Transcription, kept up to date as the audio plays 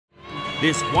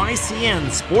This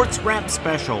YCN Sports Wrap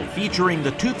special featuring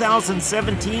the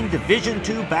 2017 Division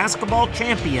II basketball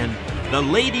champion, the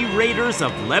Lady Raiders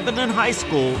of Lebanon High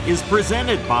School, is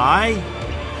presented by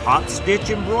Hot Stitch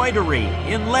Embroidery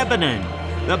in Lebanon,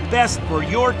 the best for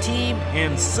your team,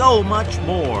 and so much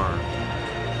more.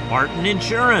 Martin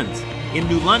Insurance in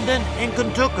New London and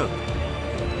Kentucky,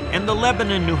 and the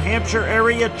Lebanon, New Hampshire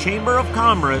Area Chamber of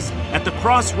Commerce at the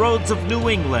crossroads of New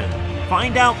England.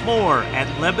 Find out more at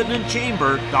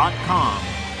LebanonChamber.com.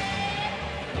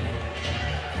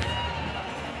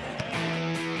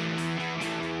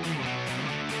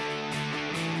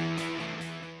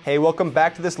 Hey, welcome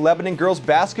back to this Lebanon Girls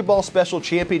Basketball Special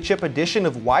Championship edition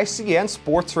of YCN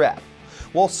Sports Wrap.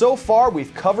 Well, so far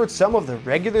we've covered some of the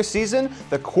regular season,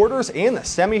 the quarters, and the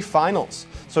semifinals.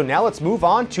 So now let's move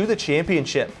on to the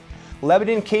championship.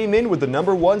 Lebanon came in with the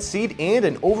 #1 seed and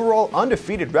an overall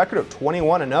undefeated record of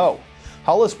 21-0.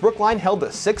 Hollis Brookline held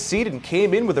the 6th seed and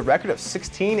came in with a record of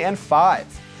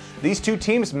 16-5. These two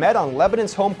teams met on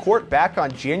Lebanon's home court back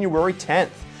on January 10th.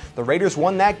 The Raiders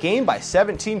won that game by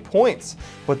 17 points,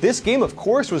 but this game, of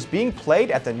course, was being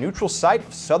played at the neutral site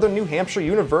of Southern New Hampshire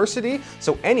University,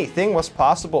 so anything was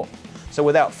possible. So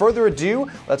without further ado,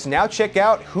 let's now check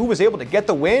out who was able to get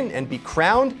the win and be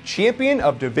crowned champion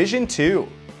of Division II.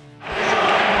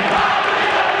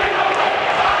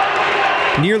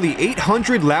 Nearly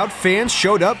 800 loud fans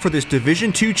showed up for this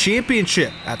Division II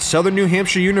championship at Southern New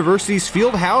Hampshire University's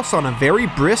field house on a very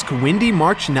brisk, windy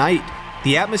March night.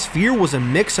 The atmosphere was a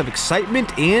mix of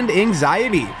excitement and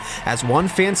anxiety, as one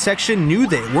fan section knew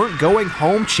they weren't going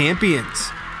home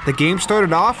champions. The game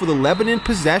started off with a Lebanon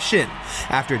possession,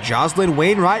 after Jocelyn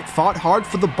Wainwright fought hard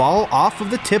for the ball off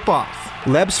of the tip-off.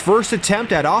 Leb's first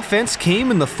attempt at offense came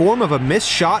in the form of a missed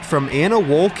shot from Anna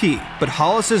Wolke, but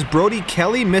Hollis's Brody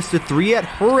Kelly missed a 3 at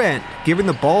her end, giving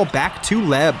the ball back to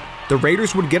Leb. The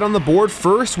Raiders would get on the board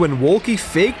first when Wolke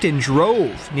faked and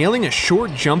drove, nailing a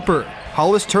short jumper.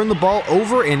 Hollis turned the ball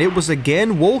over and it was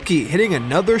again Wolke hitting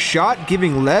another shot,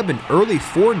 giving Leb an early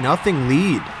 4-0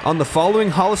 lead. On the following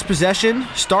Hollis possession,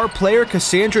 star player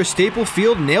Cassandra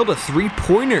Staplefield nailed a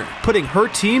 3-pointer, putting her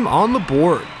team on the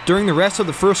board. During the rest of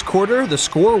the first quarter, the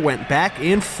score went back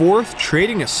and forth,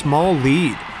 trading a small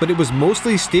lead, but it was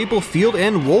mostly Staplefield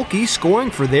and Wolke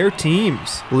scoring for their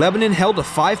teams. Lebanon held a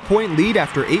 5-point lead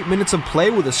after 8 minutes of play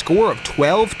with a score of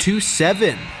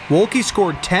 12-7. Wolke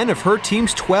scored 10 of her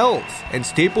team's 12, and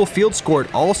Staplefield scored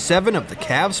all 7 of the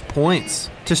Cavs' points.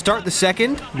 To start the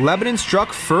second, Lebanon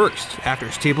struck first. After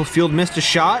Staplefield missed a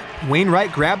shot,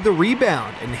 Wainwright grabbed the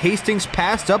rebound, and Hastings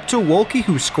passed up to Wolke,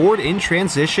 who scored in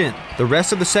transition. The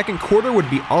rest of the second quarter would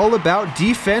be all about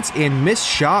defense and missed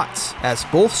shots, as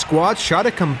both squads shot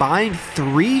a combined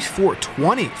 3 for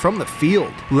 20 from the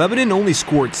field. Lebanon only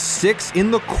scored 6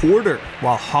 in the quarter,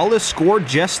 while Hollis scored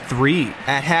just 3.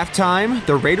 At halftime,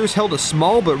 the Raiders held a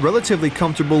small but relatively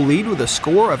comfortable lead with a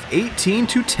score of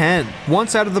 18-10.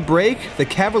 Once out of the break,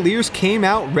 the Cavaliers came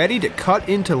out ready to cut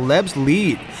into Leb's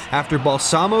lead after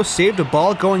Balsamo saved a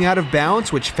ball going out of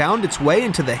bounds, which found its way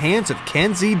into the hands of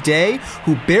Kenzie Day,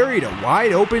 who buried a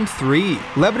wide-open 3.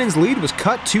 Lebanon's lead was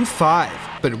cut to 5.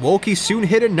 But Wolke soon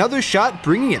hit another shot,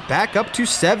 bringing it back up to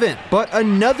 7. But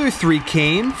another 3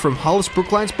 came from Hollis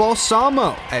Brookline's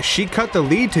Balsamo, as she cut the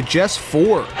lead to just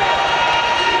 4.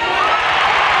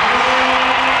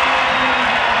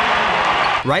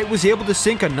 Wright was able to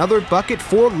sink another bucket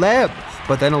for Leb,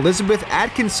 but then Elizabeth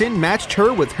Atkinson matched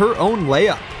her with her own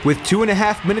layup. With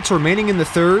 2.5 minutes remaining in the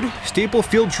third,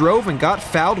 Staplefield drove and got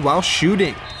fouled while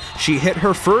shooting. She hit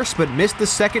her first but missed the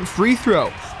second free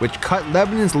throw, which cut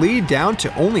Lebanon's lead down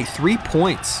to only 3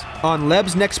 points. On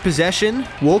Leb's next possession,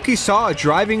 Wolke saw a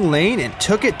driving lane and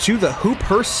took it to the hoop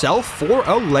herself for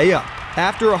a layup.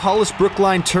 After a Hollis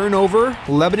Brookline turnover,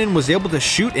 Lebanon was able to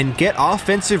shoot and get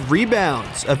offensive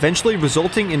rebounds, eventually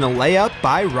resulting in a layup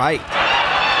by Wright.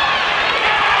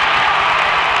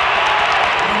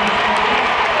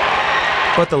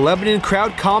 But the Lebanon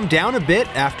crowd calmed down a bit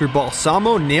after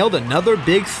Balsamo nailed another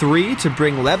big 3 to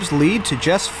bring Leb's lead to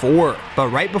just 4. But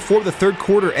right before the third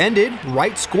quarter ended,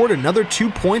 Wright scored another 2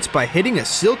 points by hitting a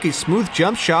silky smooth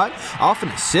jump shot off an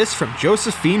assist from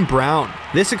Josephine Brown.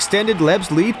 This extended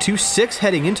Leb's lead to 6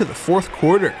 heading into the fourth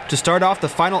quarter. To start off the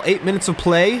final 8 minutes of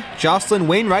play, Jocelyn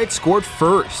Wainwright scored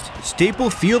first.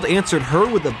 Staplefield answered her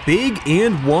with a big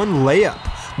and one layup,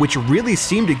 which really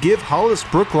seemed to give Hollis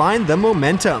Brookline the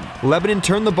momentum. Lebanon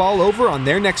turned the ball over on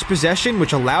their next possession,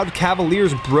 which allowed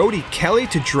Cavaliers' Brody Kelly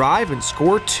to drive and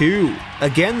score 2.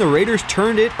 Again, the Raiders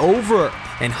turned it over,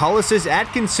 and Hollis'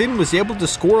 Atkinson was able to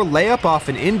score a layup off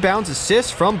an inbounds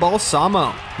assist from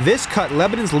Balsamo. This cut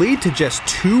Lebanon's lead to just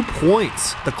 2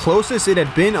 points, the closest it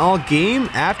had been all game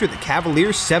after the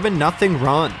Cavaliers' 7-0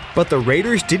 run. But the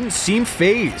Raiders didn't seem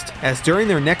fazed, as during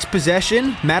their next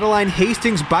possession, Madeline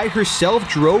Hastings by herself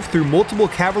drove through multiple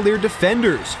Cavalier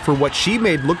defenders for what she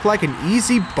made look like an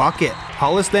easy bucket.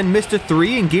 Hollis then missed a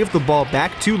 3 and gave the ball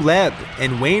back to Leb,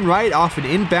 and Wainwright off an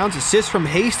inbounds assist from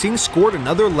Hastings scored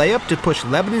another layup to push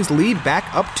Lebanon's lead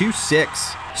back up to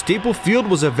 6. Staplefield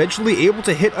was eventually able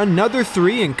to hit another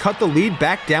 3 and cut the lead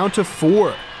back down to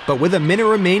 4. But with a minute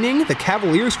remaining, the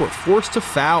Cavaliers were forced to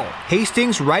foul.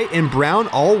 Hastings, Wright, and Brown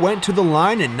all went to the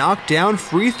line and knocked down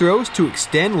free throws to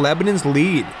extend Lebanon's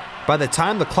lead. By the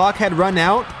time the clock had run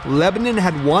out, Lebanon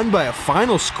had won by a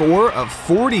final score of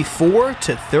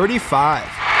 44-35.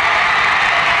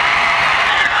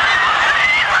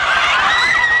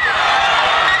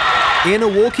 Anna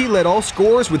Wolke led all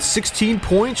scorers with 16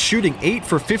 points, shooting 8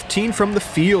 for 15 from the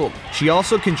field. She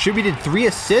also contributed 3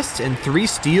 assists and 3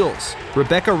 steals.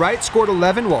 Rebecca Wright scored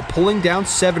 11 while pulling down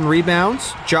 7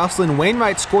 rebounds. Jocelyn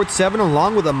Wainwright scored 7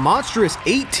 along with a monstrous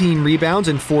 18 rebounds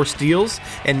and 4 steals.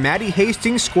 And Maddie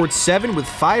Hastings scored 7 with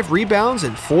 5 rebounds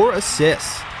and 4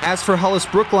 assists. As for Hollis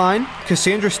Brookline,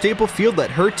 Cassandra Staplefield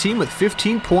led her team with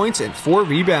 15 points and 4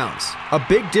 rebounds. A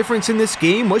big difference in this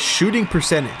game was shooting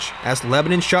percentage, as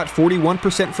Lebanon shot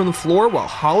 41% from the floor while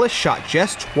Hollis shot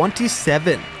just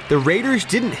 27. The Raiders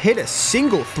didn't hit a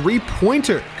single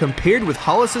 3-pointer compared with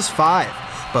Hollis' 5,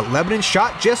 but Lebanon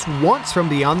shot just once from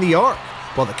beyond the arc,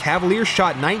 while the Cavaliers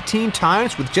shot 19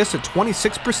 times with just a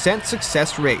 26%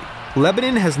 success rate.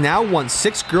 Lebanon has now won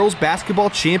 6 girls basketball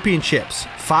championships,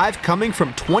 5 coming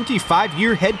from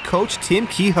 25-year head coach Tim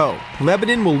Kehoe.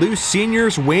 Lebanon will lose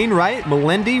seniors Wainwright,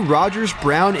 Melendi, Rogers,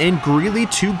 Brown, and Greeley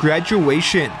to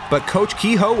graduation, but Coach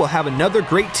Kehoe will have another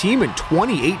great team in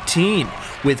 2018,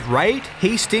 with Wright,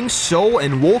 Hastings, Soule,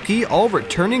 and Wolke all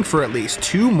returning for at least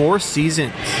 2 more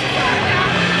seasons.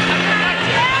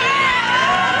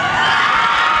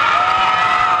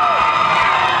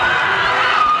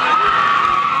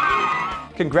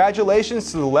 Congratulations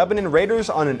to the Lebanon Raiders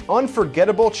on an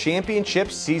unforgettable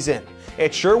championship season.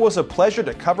 It sure was a pleasure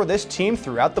to cover this team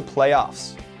throughout the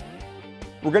playoffs.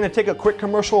 We're going to take a quick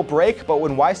commercial break, but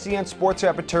when YCN Sports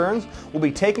Wrap returns, we'll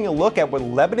be taking a look at what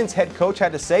Lebanon's head coach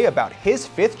had to say about his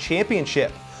 5th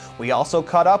championship. We also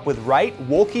caught up with Wright,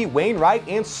 Wolke, Wainwright,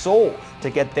 and Soule to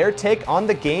get their take on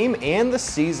the game and the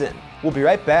season. We'll be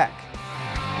right back.